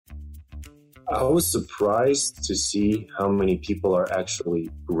I was surprised to see how many people are actually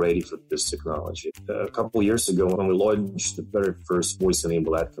ready for this technology. A couple of years ago, when we launched the very first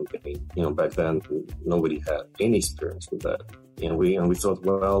voice-enabled ad campaign, back then nobody had any experience with that. And we thought,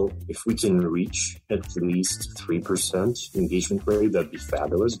 well, if we can reach at least 3% engagement rate, that'd be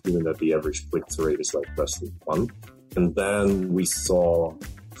fabulous, given that the average click-through rate is like less than 1. And then we saw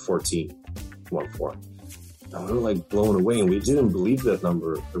 14. And we were like blown away, and we didn't believe that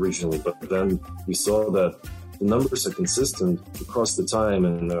number originally, but then we saw that the numbers are consistent across the time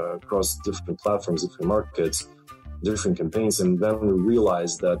and across different platforms, different markets, different campaigns, and then we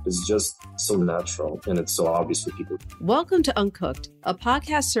realized that it's just so natural and it's so obvious for people. Welcome to Uncooked, a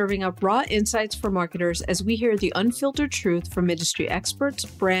podcast serving up raw insights for marketers as we hear the unfiltered truth from industry experts,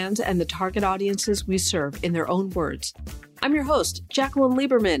 brands, and the target audiences we serve in their own words. I'm your host, Jacqueline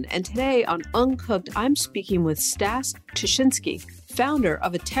Lieberman, and today on Uncooked, I'm speaking with Stas Tushinsky, founder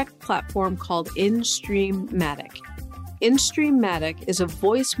of a tech platform called InStreamMatic. InStreamMatic is a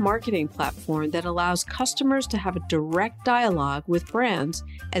voice marketing platform that allows customers to have a direct dialogue with brands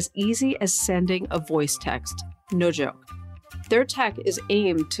as easy as sending a voice text. No joke. Their tech is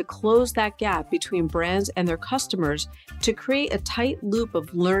aimed to close that gap between brands and their customers to create a tight loop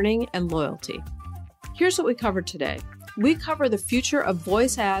of learning and loyalty. Here's what we covered today. We cover the future of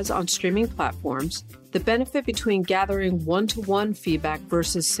voice ads on streaming platforms, the benefit between gathering one-to-one feedback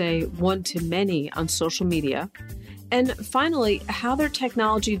versus, say, one-to-many on social media, and finally, how their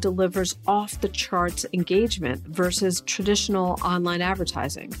technology delivers off-the-charts engagement versus traditional online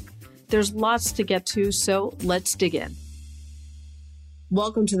advertising. There's lots to get to, so let's dig in.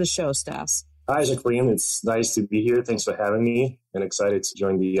 Welcome to the show, Stas. Hi, Jacqueline. It's nice to be here. Thanks for having me, and excited to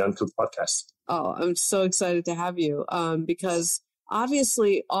join the Uncooked podcast. Oh, I'm so excited to have you because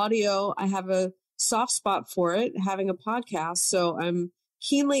obviously audio, I have a soft spot for it, having a podcast. So I'm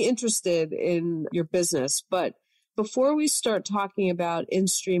keenly interested in your business. But before we start talking about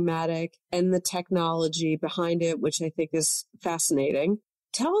InStreamMatic and the technology behind it, which I think is fascinating,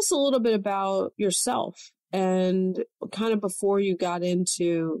 tell us a little bit about yourself and kind of before you got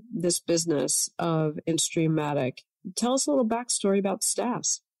into this business of InStreamMatic. Tell us a little backstory about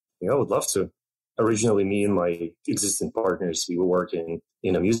Stas. Yeah, I would love to. Originally, me and my existing partners, we were working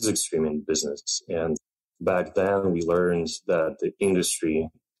in a music streaming business. And back then, we learned that the industry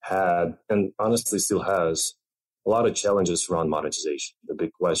had, and honestly still has, a lot of challenges around monetization. The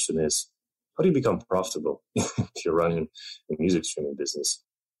big question is, how do you become profitable if you're running a music streaming business?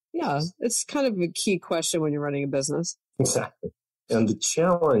 Yeah, it's kind of a key question when you're running a business. Exactly. And the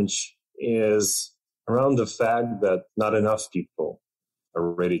challenge is around the fact that not enough people are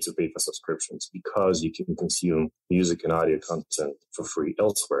ready to pay for subscriptions because you can consume music and audio content for free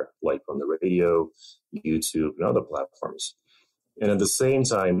elsewhere, like on the radio, YouTube, and other platforms. And at the same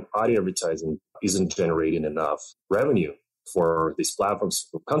time, audio advertising isn't generating enough revenue for these platforms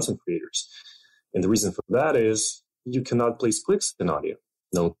for content creators. And the reason for that is you cannot place clicks in audio.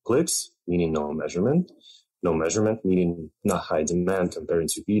 No clicks, meaning no measurement. No measurement, meaning not high demand comparing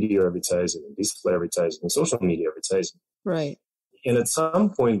to video advertising and display advertising and social media advertising. Right. And at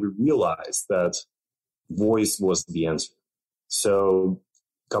some point, we realized that voice was the answer. So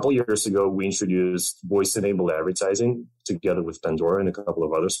a couple of years ago, we introduced voice-enabled advertising together with Pandora and a couple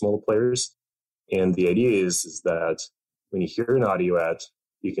of other smaller players. And the idea is that when you hear an audio ad,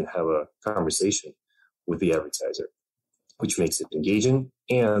 you can have a conversation with the advertiser, which makes it engaging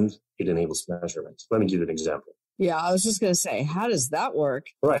and it enables measurement. Let me give you an example. Yeah, I was just going to say, how does that work?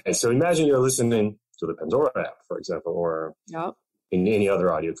 Right. So imagine you're listening to the Pandora app, for example, or in any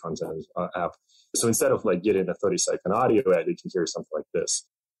other audio content app. So instead of like getting a 30-second audio ad, you can hear something like this.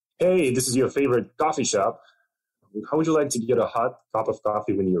 Hey, this is your favorite coffee shop. How would you like to get a hot cup of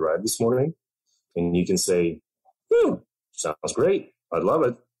coffee when you arrive this morning? And you can say, sounds great. I'd love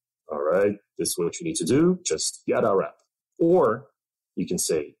it. All right, this is what you need to do. Just get our app. Or you can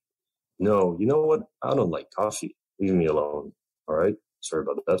say, no, you know what? I don't like coffee. Leave me alone. All right, sorry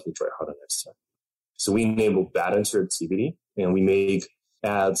about that. We'll try harder next time. So we enable that interactivity and we make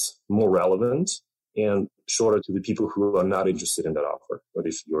ads more relevant and shorter to the people who are not interested in that offer. But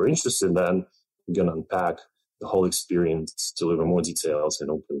if you're interested, then we're going to unpack the whole experience, deliver more details,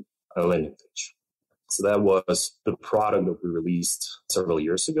 and open a landing page. So that was the product that we released several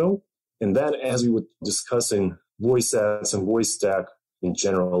years ago. And then as we were discussing voice ads and voice tech in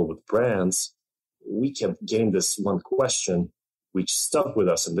general with brands, we kept getting this one question which stuck with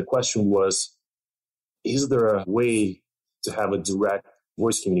us. And the question was, is there a way to have a direct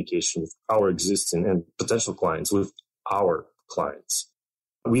voice communication with our existing and potential clients, with our clients?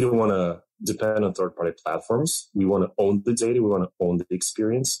 We don't want to depend on third-party platforms. We want to own the data. We want to own the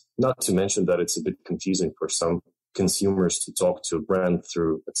experience. Not to mention that it's a bit confusing for some consumers to talk to a brand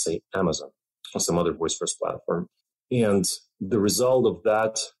through, let's say, Amazon or some other voice-first platform. And the result of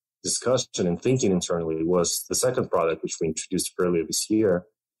that discussion and thinking internally was the second product, which we introduced earlier this year.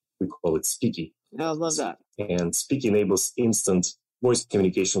 We call it Speaky. I love that. And Speaky enables instant voice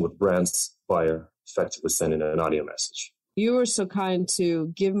communication with brands via effectively sending an audio message. You were so kind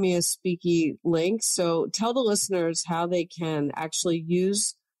to give me a Speaky link. So tell the listeners how they can actually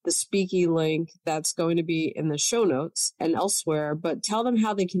use the Speaky link that's going to be in the show notes and elsewhere, but tell them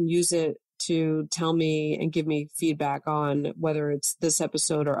how they can use it to tell me and give me feedback on whether it's this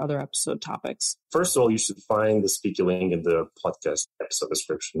episode or other episode topics. First of all, you should find the Speaky link in the podcast episode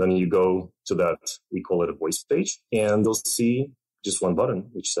description. Then you go to that, we call it a voice page, and they'll see just one button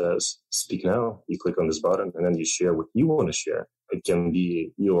which says Speak Now. You click on this button and then you share what you want to share. It can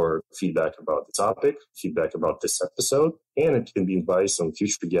be your feedback about the topic, feedback about this episode, and it can be advice on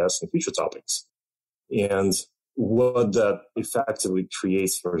future guests and future topics. And what that effectively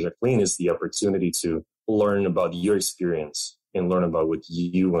creates for Jacqueline is the opportunity to learn about your experience and learn about what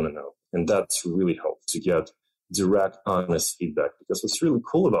you want to know. And that's really helpful to get direct, honest feedback. Because what's really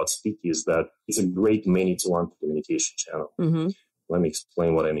cool about Speaky is that it's a great many-to-one communication channel. Mm-hmm. Let me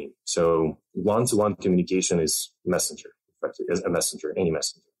explain what I mean. So one-to-one communication is messenger, effectively, a messenger, any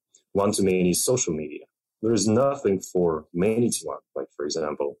messenger. One-to-many is social media. There's nothing for many-to-one. Like, for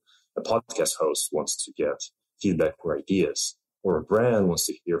example, a podcast host wants to get feedback or ideas, or a brand wants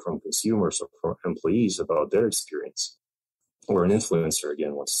to hear from consumers or from employees about their experience, or an influencer,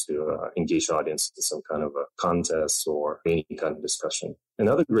 again, wants to engage audience in some kind of a contest or any kind of discussion.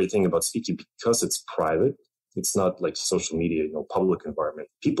 Another great thing about Speaky, because it's private, it's not like social media, public environment.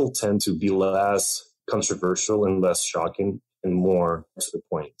 People tend to be less controversial and less shocking and more to the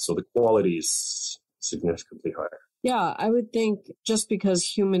point. So the quality is significantly higher. Yeah, I would think just because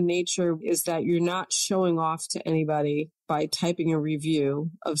human nature is that you're not showing off to anybody by typing a review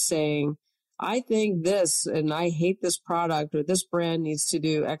of saying, I think this and I hate this product or this brand needs to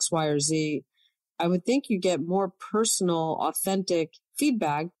do X, Y, or Z. I would think you get more personal, authentic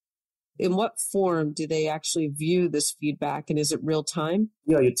feedback. In what form do they actually view this feedback, and is it real time?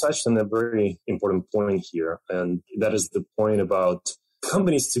 Yeah, you touched on a very important point here, and that is the point about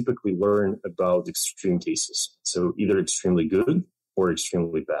companies typically learn about extreme cases. So either extremely good or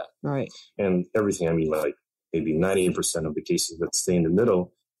extremely bad. Right. And everything, like maybe 98% of the cases that stay in the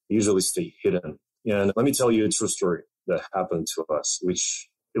middle usually stay hidden. And let me tell you a true story that happened to us, which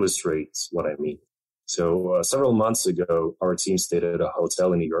illustrates what I mean. So several months ago, our team stayed at a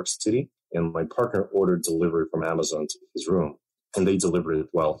hotel in New York City, and my partner ordered delivery from Amazon to his room, and they delivered it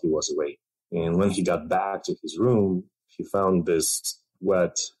while he was away. And when he got back to his room, he found this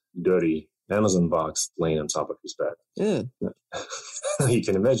wet, dirty Amazon box laying on top of his bed. Yeah. You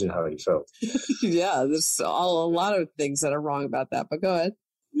can imagine how he felt. Yeah, there's a lot of things that are wrong about that, but go ahead.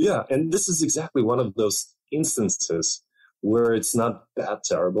 Yeah, and this is exactly one of those instances where it's not that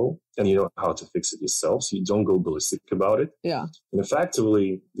terrible and you know how to fix it yourself, so you don't go ballistic about it. Yeah. And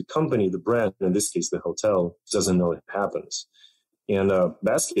effectively, the company, the brand, in this case, the hotel, doesn't know it happens. And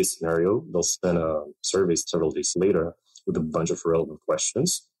best case scenario, they'll send a survey several days later with a bunch of relevant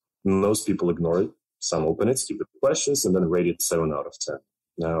questions. Most people ignore it. Some open it, skip the questions, and then rate it 7 out of 10.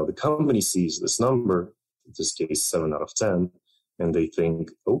 Now, the company sees this number, in this case, 7 out of 10, and they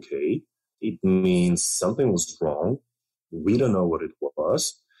think, okay, it means something was wrong. We don't know what it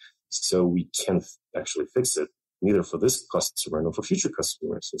was, so we can't actually fix it, neither for this customer nor for future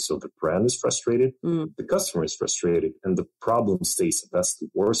customers. And so the brand is frustrated, the customer is frustrated, and the problem stays. That's the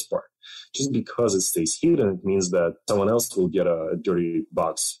worst part. Just because it stays hidden, it means that someone else will get a dirty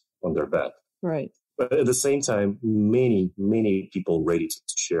box on their bed. Right. But at the same time, many, many people are ready to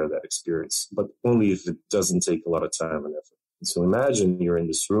share that experience, but only if it doesn't take a lot of time and effort. And so imagine you're in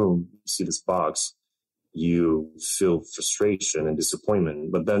this room, you see this box, you feel frustration and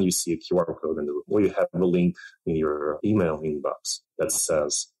disappointment, but then you see a QR code in the room, or you have a link in your email inbox that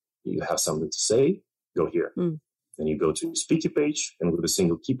says, you have something to say, go here. Then you go to the Speaky page, and with a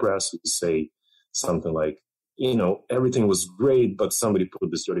single key press, you say something like, everything was great, but somebody put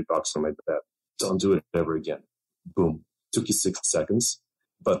this dirty box on my bed. Don't do it ever again. Boom. Took you 6 seconds.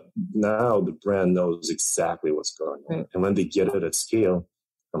 But now the brand knows exactly what's going on. Right. And when they get it at scale,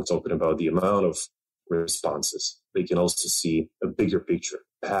 I'm talking about the amount of responses. They can also see a bigger picture,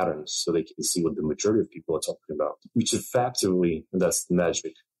 patterns, so they can see what the majority of people are talking about, which effectively, and that's the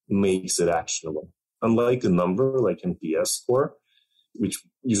magic, makes it actionable. Unlike a number like NPS score, which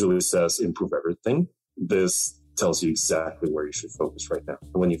usually says improve everything, this tells you exactly where you should focus right now.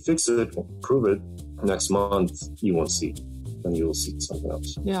 And when you fix it or improve it, next month, you won't see, and you'll see something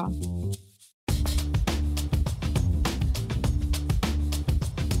else. Yeah.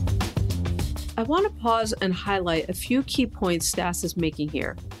 I want to pause and highlight a few key points Stas is making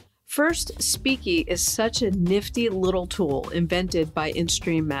here. First, Speaky is such a nifty little tool invented by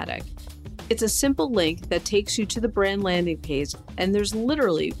InStreamMatic. It's a simple link that takes you to the brand landing page, and there's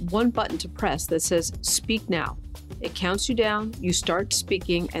literally one button to press that says Speak Now. It counts you down, you start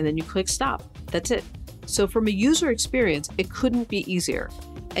speaking, and then you click stop. That's it. So from a user experience, it couldn't be easier.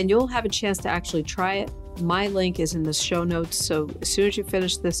 And you'll have a chance to actually try it. My link is in the show notes, so as soon as you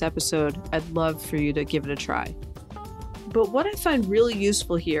finish this episode, I'd love for you to give it a try. But what I find really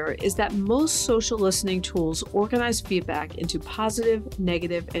useful here is that most social listening tools organize feedback into positive,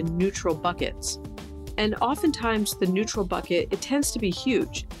 negative, and neutral buckets. And oftentimes the neutral bucket, it tends to be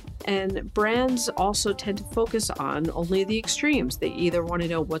huge. And brands also tend to focus on only the extremes. They either want to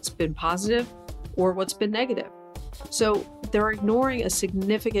know what's been positive or what's been negative. So they're ignoring a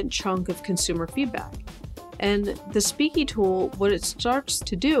significant chunk of consumer feedback. And the Speaky tool, what it starts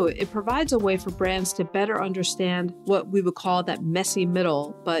to do, it provides a way for brands to better understand what we would call that messy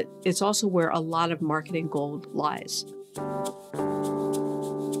middle, but it's also where a lot of marketing gold lies.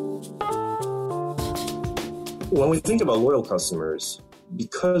 When we think about loyal customers,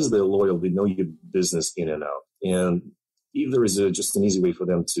 because they're loyal, they know your business in and out. And if there is just an easy way for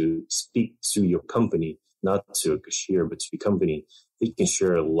them to speak to your company, not to a cashier, but to your company, they can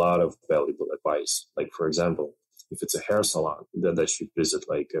share a lot of valuable advice. Like, for example, if it's a hair salon that you visit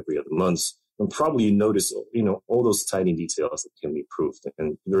like every other month, and probably you notice, all those tiny details that can be improved.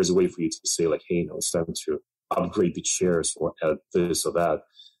 And there is a way for you to say like, hey, it's time to upgrade the chairs or add this or that.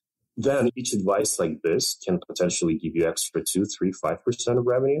 Then each advice like this can potentially give you extra 2, 3, 5% of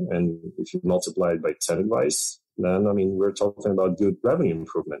revenue. And if you multiply it by 10 advice, then, we're talking about good revenue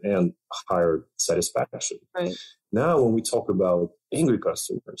improvement and higher satisfaction. Right. Now, when we talk about angry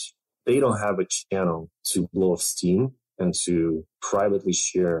customers, they don't have a channel to blow off steam and to privately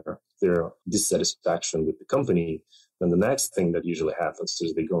share their dissatisfaction with the company. Then the next thing that usually happens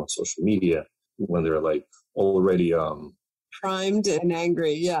is they go on social media when they're like already primed and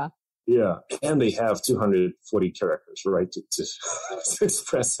angry. Yeah. Yeah. And they have 240 characters, right, to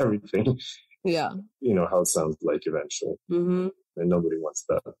express everything. Yeah. How it sounds like eventually. Mm-hmm. And nobody wants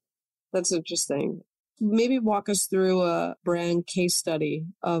that. That's interesting. Maybe walk us through a brand case study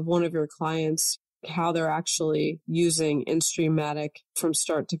of one of your clients, how they're actually using InStreamMatic from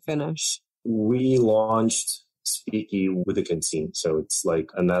start to finish. We launched Speaky with a canteen. So it's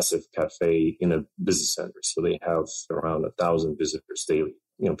like a massive cafe in a business center. So they have around 1,000 visitors daily.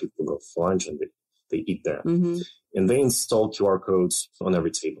 People go for lunch and they eat there. Mm-hmm. And they install QR codes on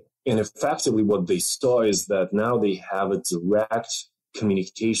every table. And effectively what they saw is that now they have a direct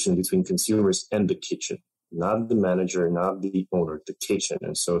communication between consumers and the kitchen, not the manager, not the owner, the kitchen.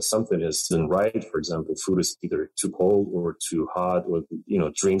 And so if something isn't right, for example, food is either too cold or too hot, or,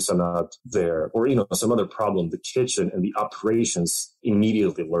 drinks are not there, or, some other problem, the kitchen and the operations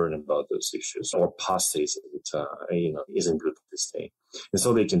immediately learn about those issues, or pasta isn't good this day. And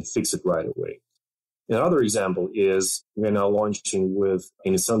so they can fix it right away. Another example is we're now launching with a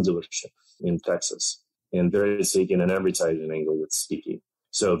Nissan dealership in Texas, and they're taking an advertising angle with Speaky.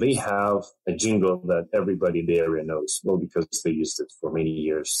 So they have a jingle that everybody in the area knows, because they used it for many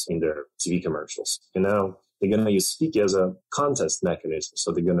years in their TV commercials. And now they're going to use Speaky as a contest mechanism.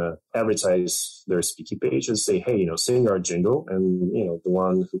 So they're going to advertise their Speaky page and say, hey, sing our jingle, and, the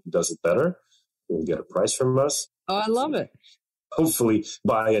one who does it better will get a prize from us. Oh, I love it. Hopefully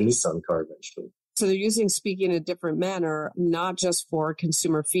buy a Nissan car eventually. So they're using Speaky in a different manner, not just for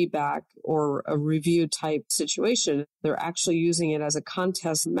consumer feedback or a review type situation. They're actually using it as a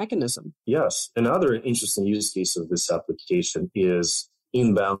contest mechanism. Yes. Another interesting use case of this application is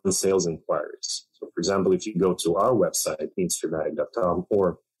inbound sales inquiries. So for example, if you go to our website, InStreamMatic.com,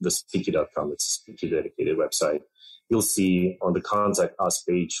 or the Speaky.com, it's a Speaky dedicated website, you'll see on the Contact Us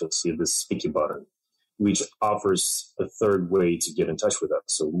page, you'll see this Speaky button, which offers a third way to get in touch with us.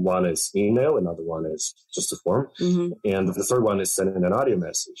 So one is email, another one is just a form, mm-hmm. and the third one is sending an audio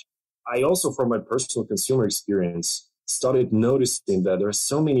message. I also, from my personal consumer experience, started noticing that there are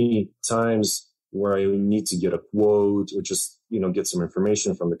so many times where I need to get a quote or just, get some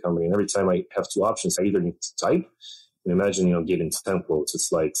information from the company. And every time I have two options, I either need to type, and imagine, getting 10 quotes.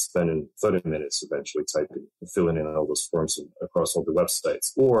 It's like spending 30 minutes eventually typing, filling in all those forms across all the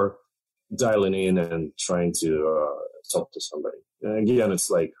websites, or dialing in and trying to talk to somebody. And again, it's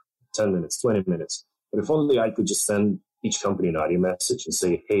like 10 minutes, 20 minutes. But if only I could just send each company an audio message and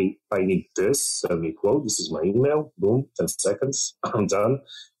say, hey, I need this, send me a quote, this is my email, boom, 10 seconds, I'm done.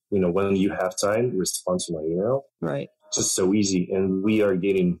 When you have time, respond to my email. Right. Just so easy. And we are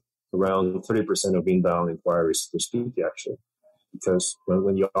getting around 30% of inbound inquiries for Speak, actually, because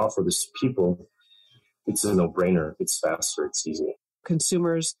when you offer this to people, it's a no-brainer. It's faster. It's easier.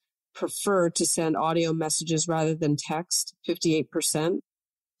 Consumers prefer to send audio messages rather than text, 58%.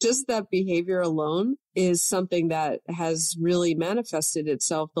 Just that behavior alone is something that has really manifested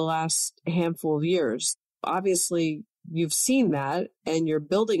itself the last handful of years. Obviously, you've seen that and you're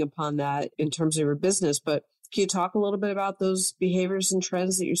building upon that in terms of your business, but can you talk a little bit about those behaviors and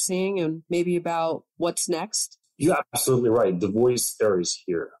trends that you're seeing and maybe about what's next? You're absolutely right. The voice era is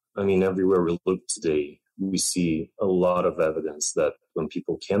here. I mean, everywhere we look today, we see a lot of evidence that when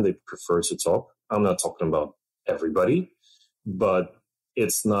people can, they prefer to talk. I'm not talking about everybody, but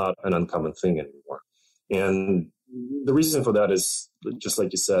it's not an uncommon thing anymore. And the reason for that is, just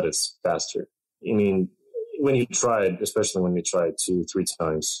like you said, it's faster. I mean, when you try it, especially when you try it 2-3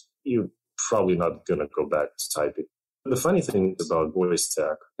 times, you're probably not going to go back to typing. The funny thing about voice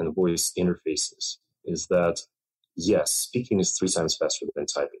tech and voice interfaces is that, yes, speaking is 3 times faster than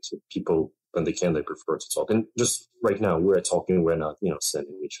typing. So people, when they can, they prefer to talk. And just right now, we're talking, we're not,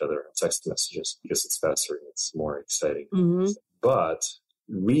 sending each other text messages because it's faster and it's more exciting. Mm-hmm. But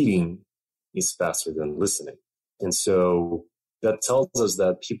reading is faster than listening. And so that tells us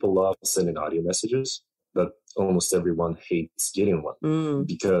that people love sending audio messages, but almost everyone hates getting one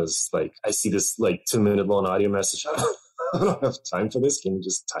because I see this 2-minute long audio message. I don't have time for this. Can you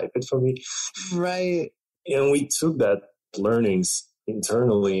just type it for me? Right. And we took that learnings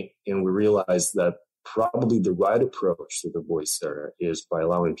internally and we realized that probably the right approach to the voice era is by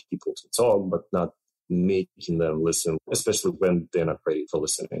allowing people to talk, but not making them listen, especially when they're not ready for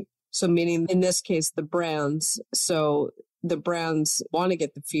listening. So meaning in this case, the brands. So the brands want to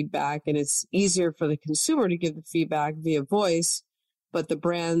get the feedback and it's easier for the consumer to give the feedback via voice, but the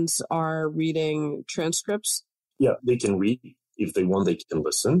brands are reading transcripts. Yeah, they can read. If they want, they can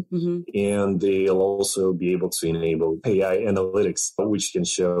listen. Mm-hmm. And they'll also be able to enable AI analytics, which can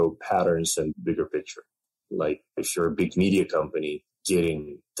show patterns and bigger picture. Like if you're a big media company,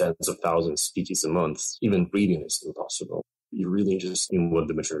 getting tens of thousands speakies a month, even reading is impossible. You're really interested in what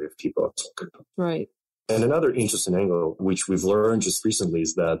the majority of people are talking about. Right. And another interesting angle, which we've learned just recently,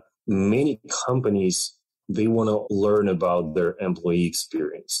 is that many companies, they want to learn about their employee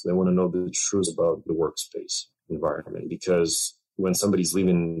experience. They want to know the truth about the workspace environment, because when somebody's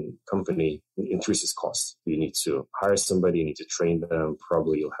leaving company, it increases costs. You need to hire somebody, you need to train them.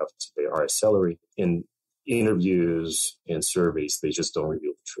 Probably you'll have to pay a higher salary. In interviews and surveys, they just don't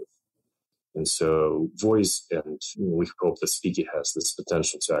reveal the truth. And so voice, and we hope that Speaky has this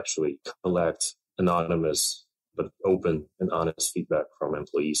potential to actually collect anonymous but open and honest feedback from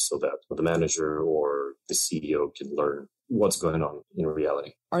employees so that the manager or the CEO can learn what's going on in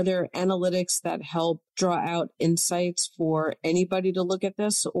reality. Are there analytics that help draw out insights for anybody to look at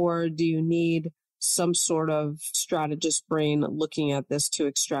this, or do you need some sort of strategist brain looking at this to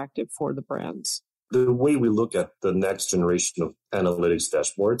extract it for the brands? The way we look at the next generation of analytics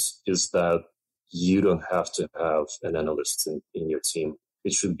dashboards is that you don't have to have an analyst in your team.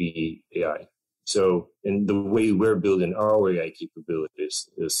 It should be AI. So, and the way we're building our AI capabilities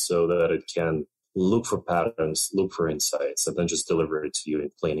is so that it can look for patterns, look for insights, and then just deliver it to you in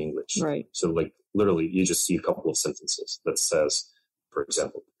plain English. Right. So literally, you just see a couple of sentences that says, for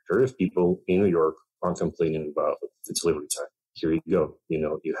example, if people in New York aren't complaining about the delivery time, here you go.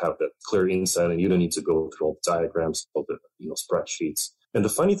 You have that clear insight and you don't need to go through all the diagrams, all the spreadsheets. And the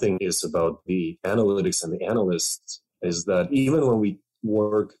funny thing is about the analytics and the analysts is that even when we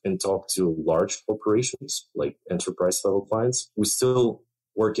work and talk to large corporations, like enterprise level clients, we're still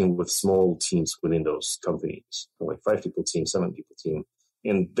working with small teams within those companies, like 5-people team, 7-people team,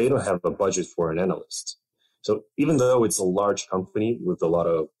 and they don't have a budget for an analyst. So even though it's a large company with a lot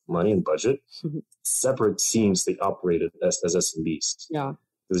of money and budget, separate teams, they operate as SMBs. Yeah.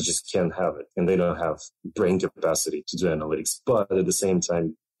 They just can't have it. And they don't have brain capacity to do analytics. But at the same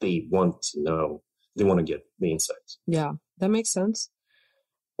time, they want to know, they want to get the insights. Yeah, that makes sense.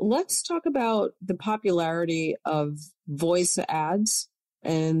 Let's talk about the popularity of voice ads.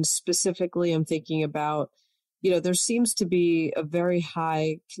 And specifically, I'm thinking about, there seems to be a very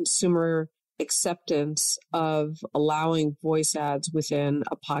high consumer acceptance of allowing voice ads within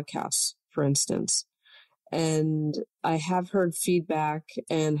a podcast, for instance. And I have heard feedback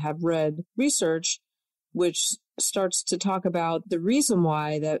and have read research which starts to talk about the reason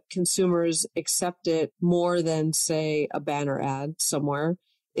why that consumers accept it more than, say, a banner ad somewhere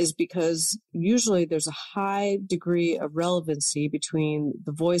is because usually there's a high degree of relevancy between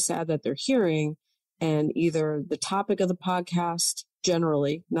the voice ad that they're hearing and either the topic of the podcast,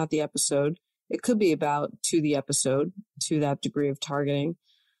 generally, not the episode. It could be about to the episode, to that degree of targeting.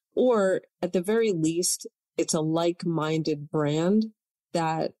 Or at the very least, it's a like-minded brand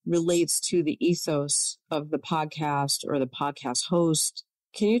that relates to the ethos of the podcast or the podcast host.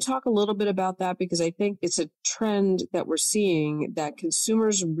 Can you talk a little bit about that? Because I think it's a trend that we're seeing that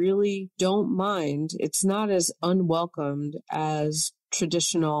consumers really don't mind. It's not as unwelcomed as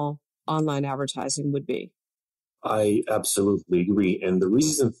traditional online advertising would be. I absolutely agree. And the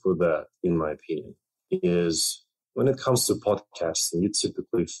reason for that, in my opinion, is when it comes to podcasting, you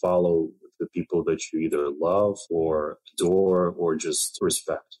typically follow the people that you either love or adore or just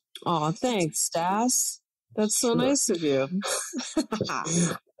respect. Oh, thanks, Stas. That's so nice of you.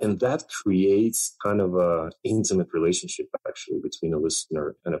 And that creates kind of an intimate relationship, actually, between a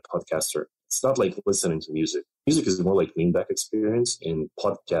listener and a podcaster. It's not like listening to music. Music is more like lean back experience, and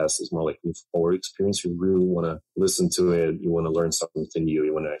podcast is more like move forward experience. You really want to listen to it. You want to learn something new.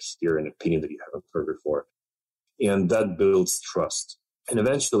 You want to hear an opinion that you haven't heard before. And that builds trust. And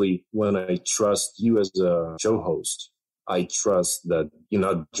eventually, when I trust you as a show host, I trust that you're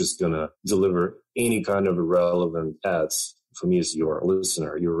not just going to deliver any kind of irrelevant ads for me as your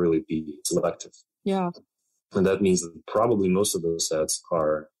listener. You'll really be selective. Yeah. And that means that probably most of those ads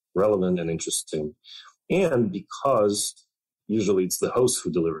are relevant and interesting. And because usually it's the host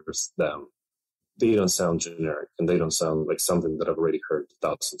who delivers them, they don't sound generic and they don't sound like something that I've already heard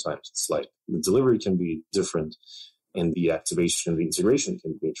 1,000 times. It's like the delivery can be different and the activation, the integration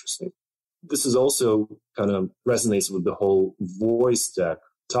can be interesting. This is also kind of resonates with the whole voice tech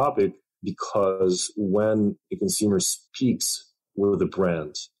topic, because when a consumer speaks with a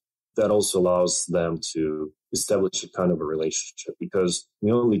brand, that also allows them to establish a kind of a relationship, because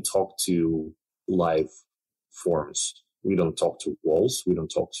we only talk to live forms. We don't talk to walls. We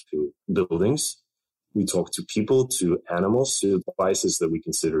don't talk to buildings. We talk to people, to animals, to devices that we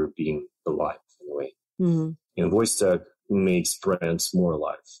consider being alive in a way. Mm-hmm. And voice tech makes brands more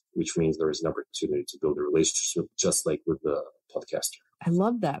alive, which means there is an opportunity to build a relationship just like with the podcaster. I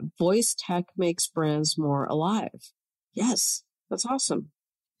love that. Voice tech makes brands more alive. Yes, that's awesome.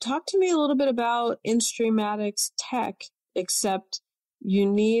 Talk to me a little bit about InStreamAddict's tech, except you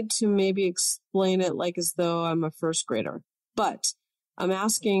need to maybe explain it like as though I'm a first grader. But I'm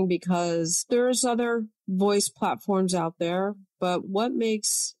asking because there's other voice platforms out there, but what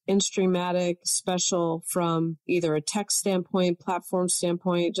makes InStreamAddict special from either a tech standpoint, platform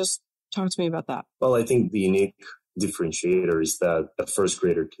standpoint? Just talk to me about that. Well, I think the unique differentiator is that a first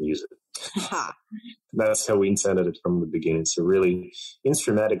grader can use it. That's how we intended it from the beginning. So really,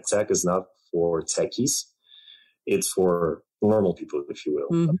 InStreamAddict tech is not for techies. It's for normal people, if you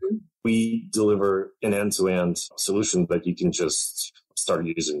will. Mm-hmm. We deliver an end-to-end solution that you can just start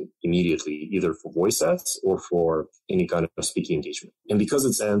using immediately, either for voice ads or for any kind of speaking engagement. And because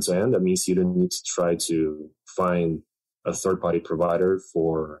it's end-to-end, that means you don't need to try to find a third-party provider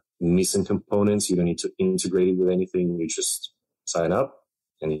for missing components. You don't need to integrate it with anything. You just sign up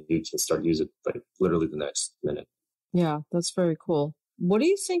and you can start using it like literally the next minute. Yeah, that's very cool. What do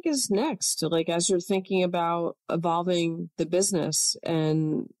you think is next? Like, as you're thinking about evolving the business,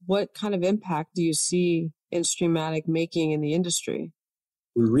 and what kind of impact do you see InStreamAddict making in the industry?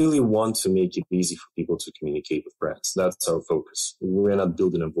 We really want to make it easy for people to communicate with brands. That's our focus. We're not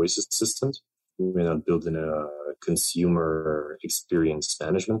building a voice assistant. We're not building a consumer experience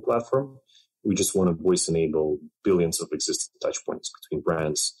management platform. We just want to voice enable billions of existing touch points between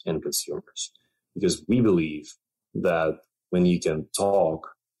brands and consumers, because we believe that when you can talk,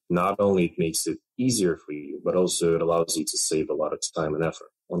 not only it makes it easier for you, but also it allows you to save a lot of time and effort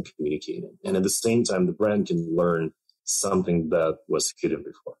on communicating. And at the same time, the brand can learn something that was hidden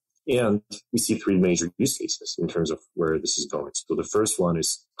before. And we see three major use cases in terms of where this is going. So the first one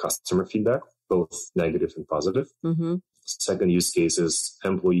is customer feedback, both negative and positive. Mm-hmm. Second use case is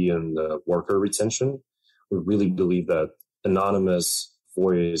employee and worker retention. We really believe that anonymous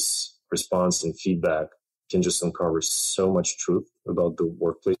voice response and feedback can just uncover so much truth about the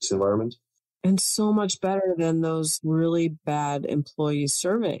workplace environment. And so much better than those really bad employee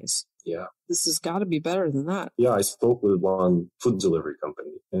surveys. Yeah. This has got to be better than that. Yeah, I spoke with one food delivery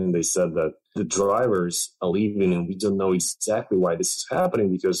company, and they said that the drivers are leaving and we don't know exactly why this is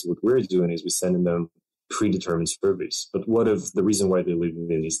happening, because what we're doing is we're sending them predetermined surveys. But what if the reason why they're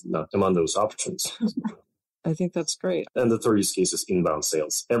leaving is not among those options? I think that's great. And the third use case is inbound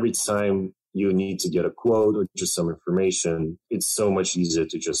sales. Every time you need to get a quote or just some information, it's so much easier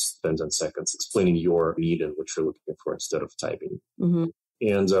to just spend 10 seconds explaining your need and what you're looking for instead of typing. Mm-hmm.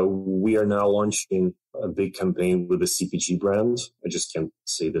 And we are now launching a big campaign with a CPG brand. I just can't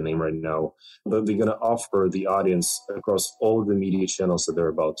say the name right now. But we're going to offer the audience across all the media channels that they're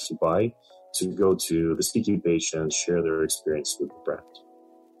about to buy to go to the Speaky page and share their experience with the brand.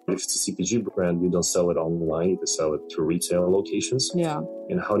 If it's a CPG brand, you don't sell it online, you sell it through retail locations. Yeah.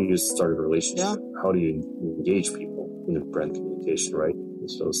 And how do you start a relationship? Yeah. How do you engage people in the brand communication, right?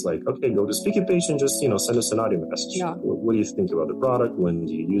 So it's like, okay, go to Speaky page and just, send us an audio message. Yeah. What do you think about the product? When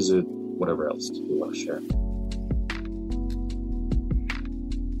do you use it? Whatever else you want to share.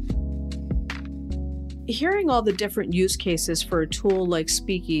 Hearing all the different use cases for a tool like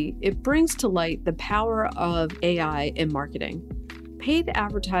Speaky, it brings to light the power of AI in marketing. Paid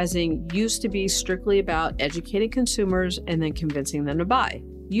advertising used to be strictly about educating consumers and then convincing them to buy.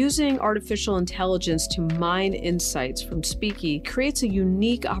 Using artificial intelligence to mine insights from Speaky creates a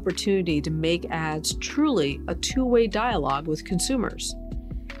unique opportunity to make ads truly a two-way dialogue with consumers.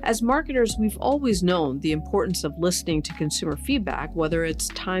 As marketers, we've always known the importance of listening to consumer feedback, whether it's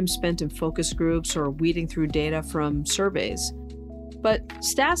time spent in focus groups or weeding through data from surveys. But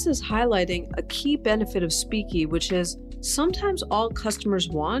Stas is highlighting a key benefit of Speaky, which is sometimes all customers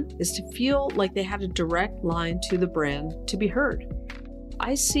want is to feel like they had a direct line to the brand to be heard.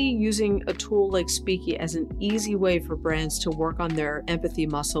 I see using a tool like Speaky as an easy way for brands to work on their empathy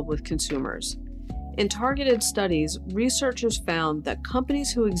muscle with consumers. In targeted studies, researchers found that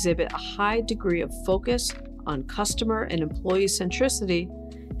companies who exhibit a high degree of focus on customer and employee centricity,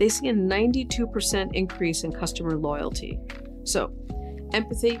 they see a 92% increase in customer loyalty. So,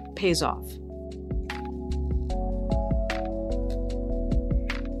 empathy pays off.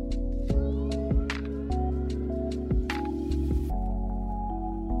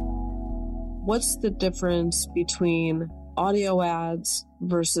 What's the difference between audio ads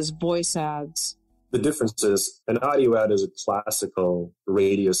versus voice ads? The difference is an audio ad is a classical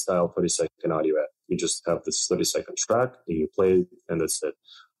radio style 30-second audio ad. You just have this 30-second track that you play and that's it.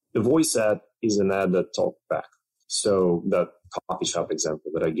 The voice ad is an ad that talks back. So that coffee shop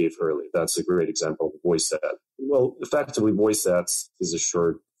example that I gave earlier, that's a great example of a voice ad. Well, effectively, voice ads is a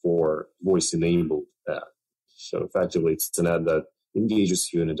short for voice-enabled ad. So effectively, it's an ad that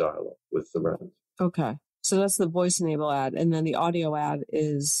engages you in a dialogue with the brand. Okay. So that's the voice-enabled ad. And then the audio ad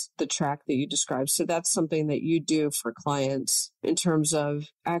is the track that you described. So that's something that you do for clients in terms of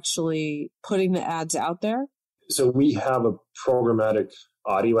actually putting the ads out there? So we have a programmatic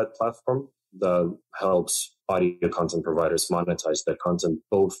audio ad platform that helps audio content providers monetize their content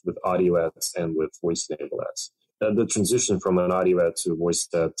both with audio ads and with voice-enabled ads. The transition from an audio ad to a voice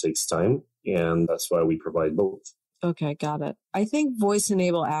ad takes time, and that's why we provide both. Okay, got it. I think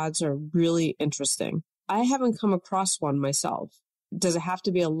voice-enabled ads are really interesting. I haven't come across one myself. Does it have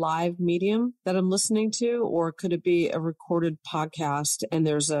to be a live medium that I'm listening to, or could it be a recorded podcast and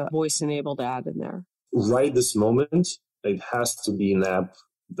there's a voice-enabled ad in there? Right this moment, it has to be an app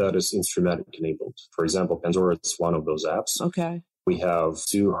that is Instrumentic enabled. For example, Pandora is one of those apps. Okay. We have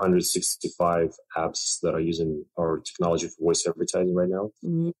 265 apps that are using our technology for voice advertising right now.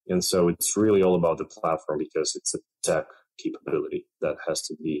 Mm-hmm. And so it's really all about the platform because it's a tech capability that has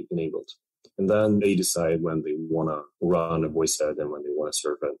to be enabled. And then they decide when they want to run a voice ad and when they want to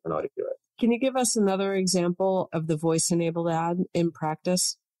serve an audio ad. Can you give us another example of the voice-enabled ad in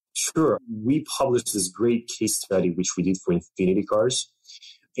practice? Sure. We published this great case study, which we did for Infiniti cars.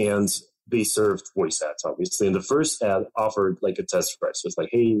 And they served voice ads, obviously. And the first ad offered like a test drive. So it's like,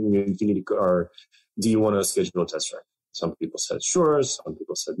 hey, new Infiniti car, do you want to schedule a test drive? Some people said sure. Some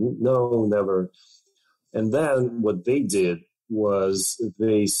people said no, never. And then what they did was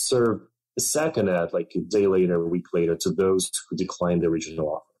they served a second ad like a day later, a week later, to those who declined the original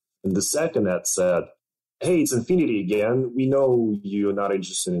offer. And the second ad said, hey, it's Infiniti again. We know you're not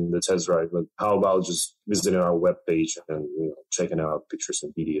interested in the test drive, but how about just visiting our webpage and checking out pictures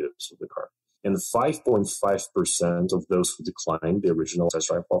and videos of the car? And 5.5% of those who declined the original test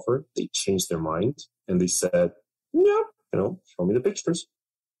drive offer, they changed their mind and they said, yeah, show me the pictures.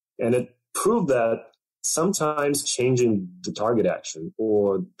 And it proved that sometimes changing the target action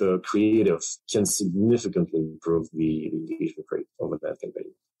or the creative can significantly improve the engagement rate of an ad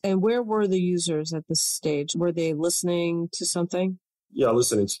campaign. And where were the users at this stage? Were they listening to something? Yeah,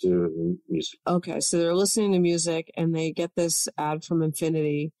 listening to music. Okay, so they're listening to music and they get this ad from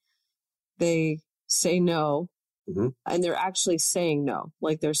Infiniti. They say no, mm-hmm. and they're actually saying no.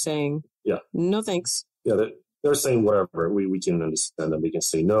 Like they're saying, no thanks. Yeah, they're saying whatever. We can understand them. They can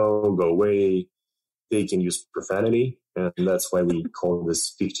say no, go away. They can use profanity. And that's why we call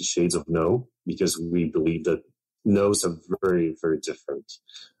this 50 Shades of No, because we believe that no's are very, very different,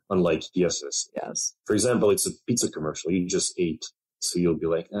 unlike yeses. Yes. For example, it's a pizza commercial. You just ate So you'll be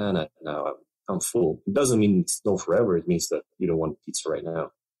like, no, I'm full. It doesn't mean it's no forever. It means that you don't want pizza right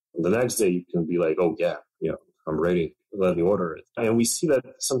now. And the next day you can be like, oh yeah, I'm ready. Let me order it. And we see that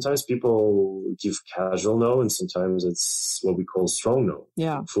sometimes people give casual no, and sometimes it's what we call strong no.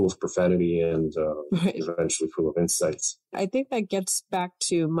 Yeah. Full of profanity and eventually full of insights. I think that gets back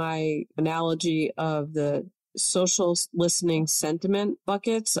to my analogy of the social listening sentiment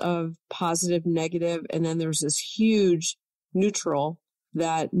buckets of positive, negative, and then there's this huge neutral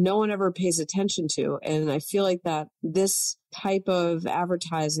that no one ever pays attention to. And I feel like that this type of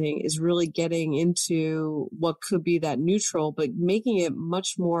advertising is really getting into what could be that neutral, but making it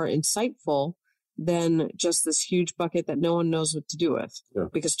much more insightful than just this huge bucket that no one knows what to do with. Yeah.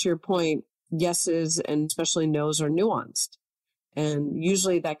 Because to your point, yeses and especially nos are nuanced. And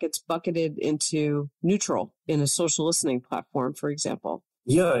usually that gets bucketed into neutral in a social listening platform, for example.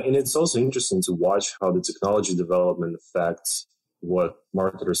 Yeah, and it's also interesting to watch how the technology development affects what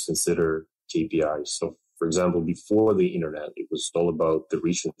marketers consider KPIs. So, for example, before the internet, it was all about the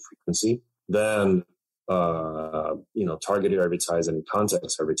reach and frequency. Then, targeted advertising and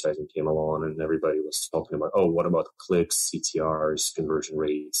context advertising came along, and everybody was talking about, what about clicks, CTRs, conversion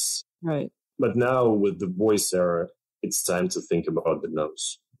rates? Right. But now with the voice era, it's time to think about the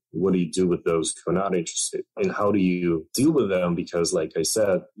no's. What do you do with those who are not interested? And how do you deal with them? Because like I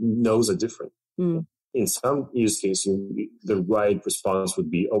said, no's are different. Mm. In some use cases, the right response would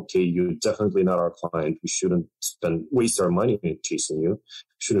be, okay, you're definitely not our client. We shouldn't waste our money chasing you.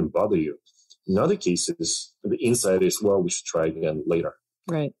 Shouldn't bother you. In other cases, the insight is, we should try again later.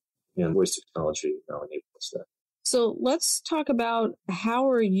 Right. And voice technology now enables that. So let's talk about how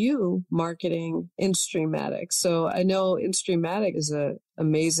are you marketing InStreamAtic? So I know InStreamAtic is an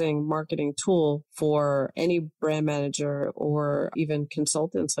amazing marketing tool for any brand manager or even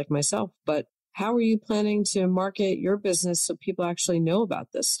consultants like myself. But how are you planning to market your business so people actually know about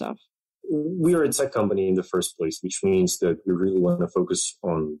this stuff? We are a tech company in the first place, which means that we really want to focus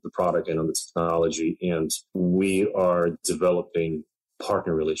on the product and on the technology. And we are developing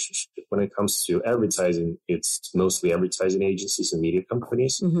partner relationship. When it comes to advertising, it's mostly advertising agencies and media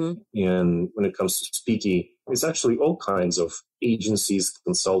companies. Mm-hmm. And when it comes to Speaky, it's actually all kinds of agencies,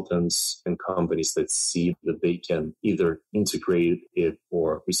 consultants, and companies that see that they can either integrate it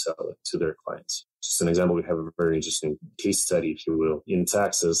or resell it to their clients. Just an example, we have a very interesting case study, if you will. In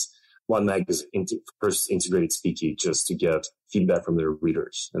Texas, one magazine first integrated Speaky just to get feedback from their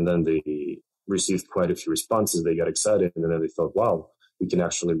readers. And then they received quite a few responses. They got excited, and then they thought, wow, we can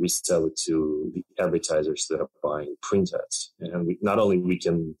actually resell it to the advertisers that are buying print ads. And not only we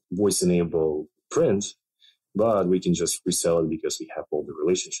can voice enable print, but we can just resell it because we have all the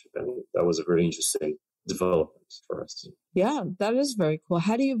relationship. And that was a very interesting development for us. Yeah, that is very cool.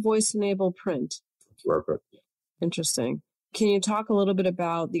 How do you voice enable print? QR code. Interesting. Can you talk a little bit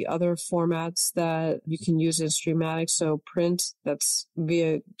about the other formats that you can use in InStreamAtic? So print, that's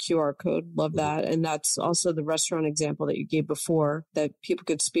via QR code. Love that. And that's also the restaurant example that you gave before, that people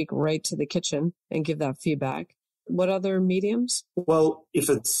could speak right to the kitchen and give that feedback. What other mediums? Well, if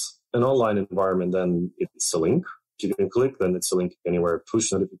it's an online environment, then it's a link. If you can click, then it's a link anywhere,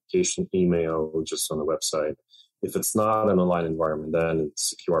 push notification, email, just on the website. If it's not an online environment, then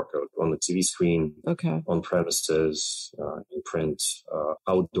it's a QR code on the TV screen, okay, on premises, in print,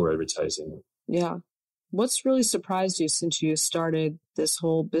 outdoor advertising. Yeah. What's really surprised you since you started this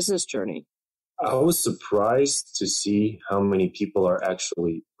whole business journey? I was surprised to see how many people are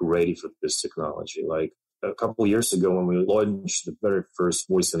actually ready for this technology. Like a couple of years ago when we launched the very first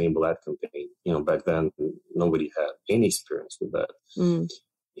voice-enabled ad campaign, back then nobody had any experience with that. Mm.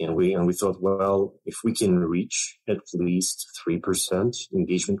 And we thought, well, if we can reach at least 3%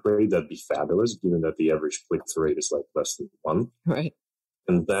 engagement rate, that'd be fabulous, given that the average click-through rate is like less than 1. Right.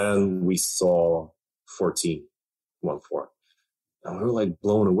 And then we saw 14. And we were like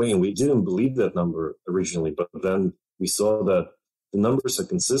blown away. And we didn't believe that number originally, but then we saw that the numbers are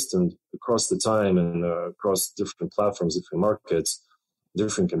consistent across the time and across different platforms, different markets,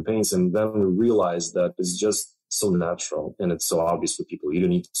 different campaigns. And then we realized that it's just so natural and it's so obvious for people. You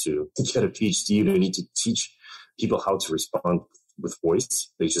don't need to get a PhD. You don't need to teach people how to respond with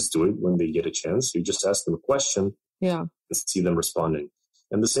voice. They just do it when they get a chance. You just ask them a question, and see them responding.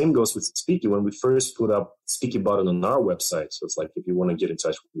 And the same goes with Speaky. When we first put up Speaky button on our website, so it's like, if you want to get in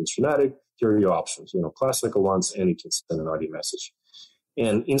touch with InStreamAtic, here are your options, classical ones, and you can send an audio message.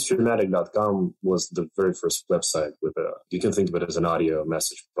 And InStreamAtic.com was the very first website with you can think of it as an audio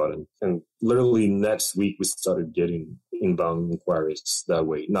message button. And literally next week, we started getting inbound inquiries that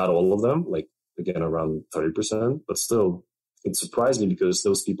way. Not all of them, like again, around 30%, but still it surprised me because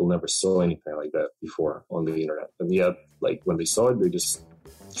those people never saw anything like that before on the internet. And yet, like when they saw it, they just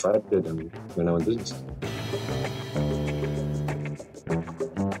tried it and we're now in business.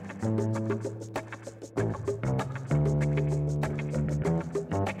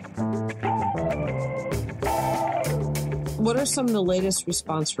 What are some of the latest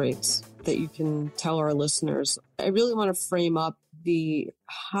response rates that you can tell our listeners? I really want to frame up the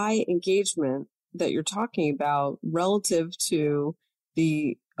high engagement that you're talking about relative to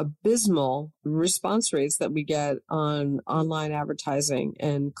the abysmal response rates that we get on online advertising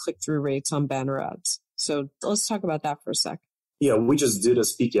and click-through rates on banner ads. So let's talk about that for a sec. Yeah, we just did a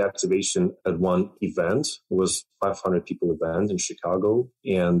Speaky activation at one event. It was 500 people event in Chicago.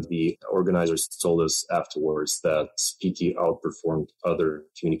 And the organizers told us afterwards that Speaky outperformed other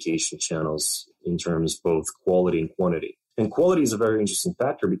communication channels in terms of both quality and quantity. And quality is a very interesting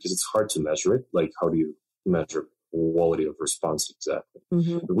factor because it's hard to measure it. Like, how do you measure quality of response exactly?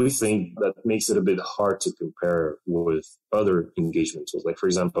 Mm-hmm. We think that makes it a bit hard to compare with other engagement tools. Like, for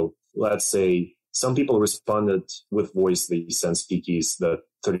example, let's say some people responded with voice. They sent speakies that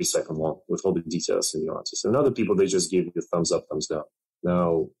 30-second long with all the details and nuances. And other people, they just give you thumbs up, thumbs down.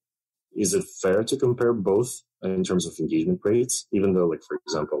 Now, is it fair to compare both in terms of engagement rates? Even though, like, for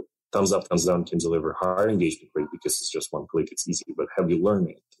example, thumbs up, thumbs down can deliver higher engagement rate because it's just one click, it's easy. But have you learned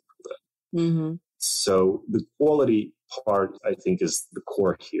anything from that? Mm-hmm. So the quality part, I think, is the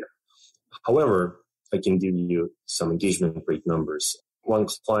core here. However, I can give you some engagement rate numbers. One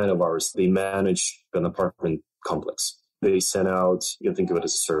client of ours, they manage an apartment complex. They sent out, you can think of it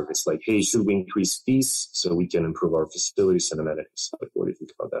as a service, like, hey, should we increase fees so we can improve our facilities and amenities? Like, what do you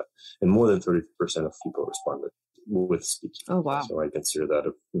think about that? And more than 30% of people responded with speaking. Oh, wow. So I consider that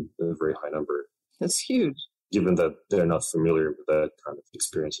a very high number. That's huge. Given that they're not familiar with that kind of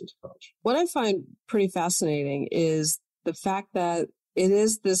experience and technology. What I find pretty fascinating is the fact that it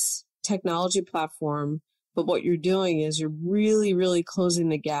is this technology platform, but what you're doing is you're really, really closing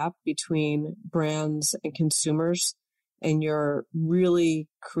the gap between brands and consumers, and you're really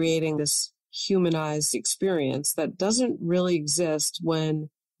creating this humanized experience that doesn't really exist when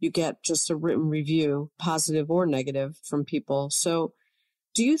you get just a written review, positive or negative, from people. So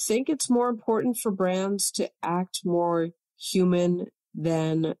do you think it's more important for brands to act more human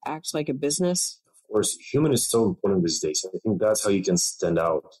than act like a business? Of course, human is so important these days. I think that's how you can stand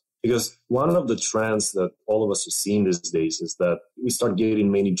out. Because one of the trends that all of us have seen these days is that we start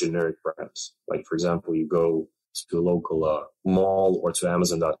getting many generic brands. Like, for example, you go to a local mall or to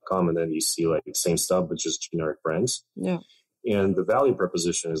Amazon.com and then you see like the same stuff, but just generic brands. Yeah. And the value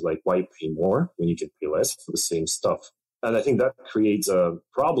proposition is like, why pay more when you can pay less for the same stuff? And I think that creates a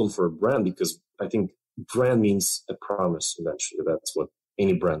problem for a brand because I think brand means a promise eventually. That's what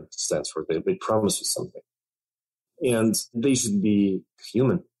any brand stands for. They promise you something. And they should be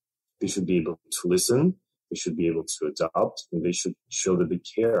human. They should be able to listen. They should be able to adopt. And they should show that they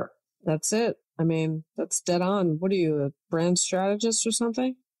care. That's it. I mean, that's dead on. What are you, a brand strategist or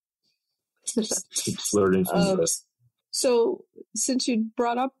something? Learning from the best. So since you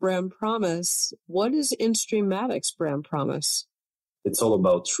brought up brand promise, what is InStreamMatic's brand promise? It's all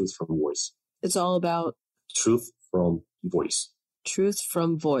about truth from voice. It's all about truth from voice. Truth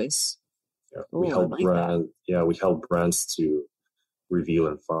from voice. Yeah, we help brands to reveal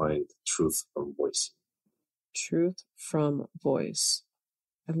and find truth from voice. Truth from voice.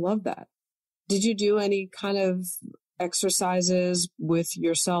 I love that. Did you do any kind of exercises with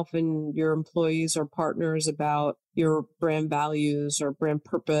yourself and your employees or partners about your brand values or brand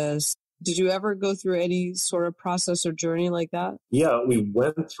purpose? Did you ever go through any sort of process or journey like that? Yeah, we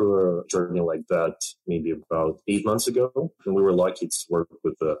went through a journey like that maybe about 8 months ago. And we were lucky to work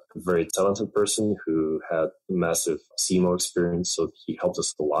with a very talented person who had massive CMO experience. So he helped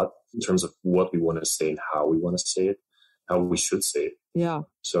us a lot in terms of what we want to say and how we want to say it, how we should say it. Yeah.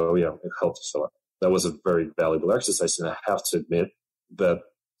 So yeah, it helped us a lot. That was a very valuable exercise. And I have to admit that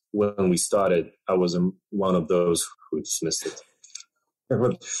when we started, I was one of those who dismissed it.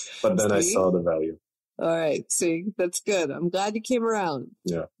 But then I saw the value. All right. See, that's good. I'm glad you came around.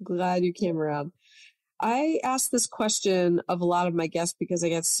 Yeah. Glad you came around. I ask this question of a lot of my guests because I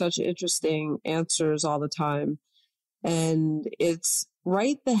get such interesting answers all the time. And it's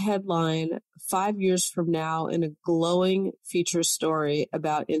write the headline 5 years from now in a glowing feature story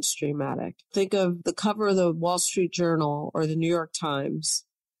about InStreamMatic. Think of the cover of the Wall Street Journal or the New York Times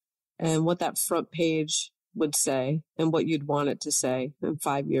and what that front page would say and what you'd want it to say in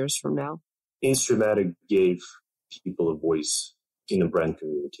 5 years from now. InStreamMatic gave people a voice in a brand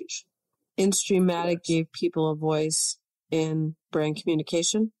communication. InStreamMatic gave people a voice in brand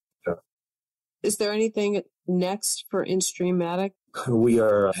communication? Yeah. Is there anything next for InStreamMatic? We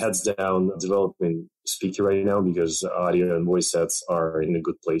are heads down developing Speaky right now because audio and voice sets are in a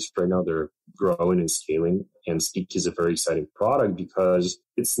good place right now. They're growing and scaling. And Speaky is a very exciting product because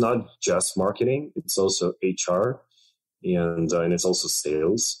it's not just marketing, it's also HR and it's also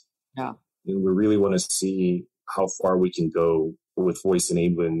sales. Yeah. And we really want to see how far we can go with voice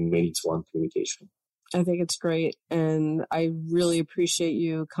enabling many-to-one communication. I think it's great. And I really appreciate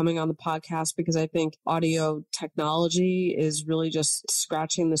you coming on the podcast because I think audio technology is really just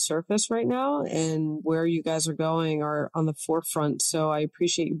scratching the surface right now, and where you guys are going are on the forefront. So I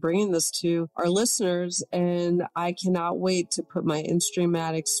appreciate you bringing this to our listeners, and I cannot wait to put my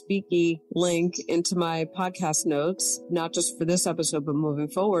InStreamMatic Speaky link into my podcast notes, not just for this episode, but moving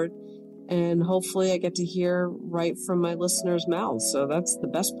forward. And hopefully I get to hear right from my listeners' mouths. So that's the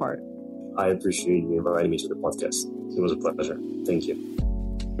best part. I appreciate you inviting me to the podcast. It was a pleasure. Thank you.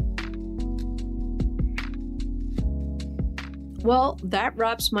 Well, that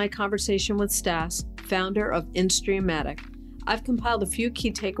wraps my conversation with Stas, founder of InStreamMatic. I've compiled a few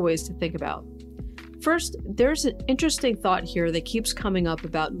key takeaways to think about. First, there's an interesting thought here that keeps coming up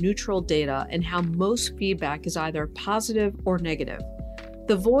about neutral data and how most feedback is either positive or negative.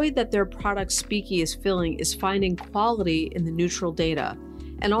 The void that their product Speaky is filling is finding quality in the neutral data,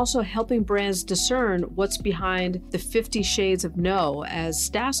 and also helping brands discern what's behind the 50 shades of no, as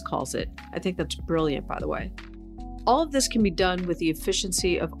Stas calls it. I think that's brilliant, by the way. All of this can be done with the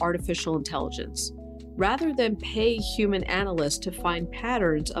efficiency of artificial intelligence. Rather than pay human analysts to find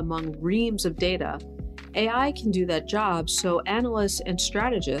patterns among reams of data, AI can do that job so analysts and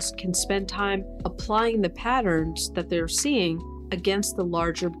strategists can spend time applying the patterns that they're seeing against the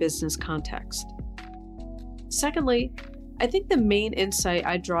larger business context. Secondly, I think the main insight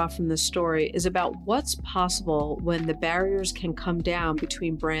I draw from this story is about what's possible when the barriers can come down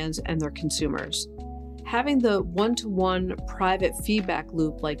between brands and their consumers. Having the one-to-one private feedback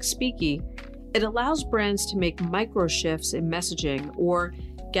loop like Speaky, it allows brands to make micro shifts in messaging or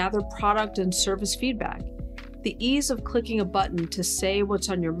gather product and service feedback. The ease of clicking a button to say what's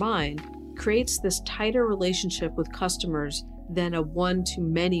on your mind creates this tighter relationship with customers than a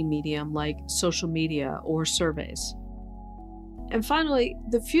one-to-many medium like social media or surveys. And finally,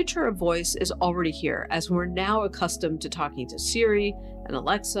 the future of voice is already here, as we're now accustomed to talking to Siri and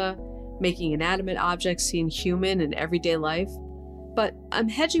Alexa, making inanimate objects seem human in everyday life. But I'm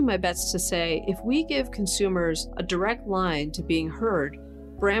hedging my bets to say if we give consumers a direct line to being heard,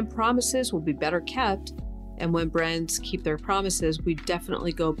 brand promises will be better kept, and when brands keep their promises, we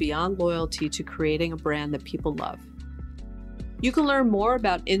definitely go beyond loyalty to creating a brand that people love. You can learn more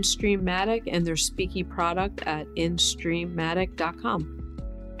about InStreamMatic and their Speaky product at InStreamMatic.com.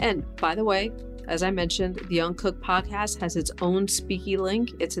 And by the way, as I mentioned, the Uncooked podcast has its own Speaky link.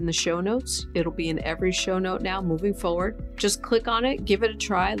 It's in the show notes. It'll be in every show note now moving forward. Just click on it, give it a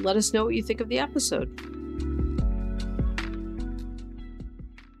try, let us know what you think of the episode.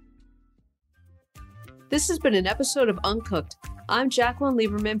 This has been an episode of Uncooked. I'm Jacqueline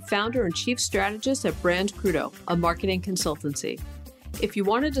Lieberman, founder and chief strategist at Brand Crudo, a marketing consultancy. If you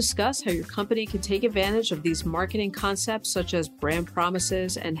want to discuss how your company can take advantage of these marketing concepts such as brand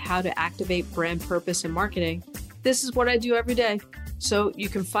promises and how to activate brand purpose in marketing, this is what I do every day. So you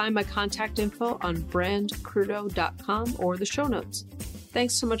can find my contact info on brandcrudo.com or the show notes.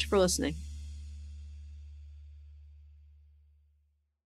 Thanks so much for listening.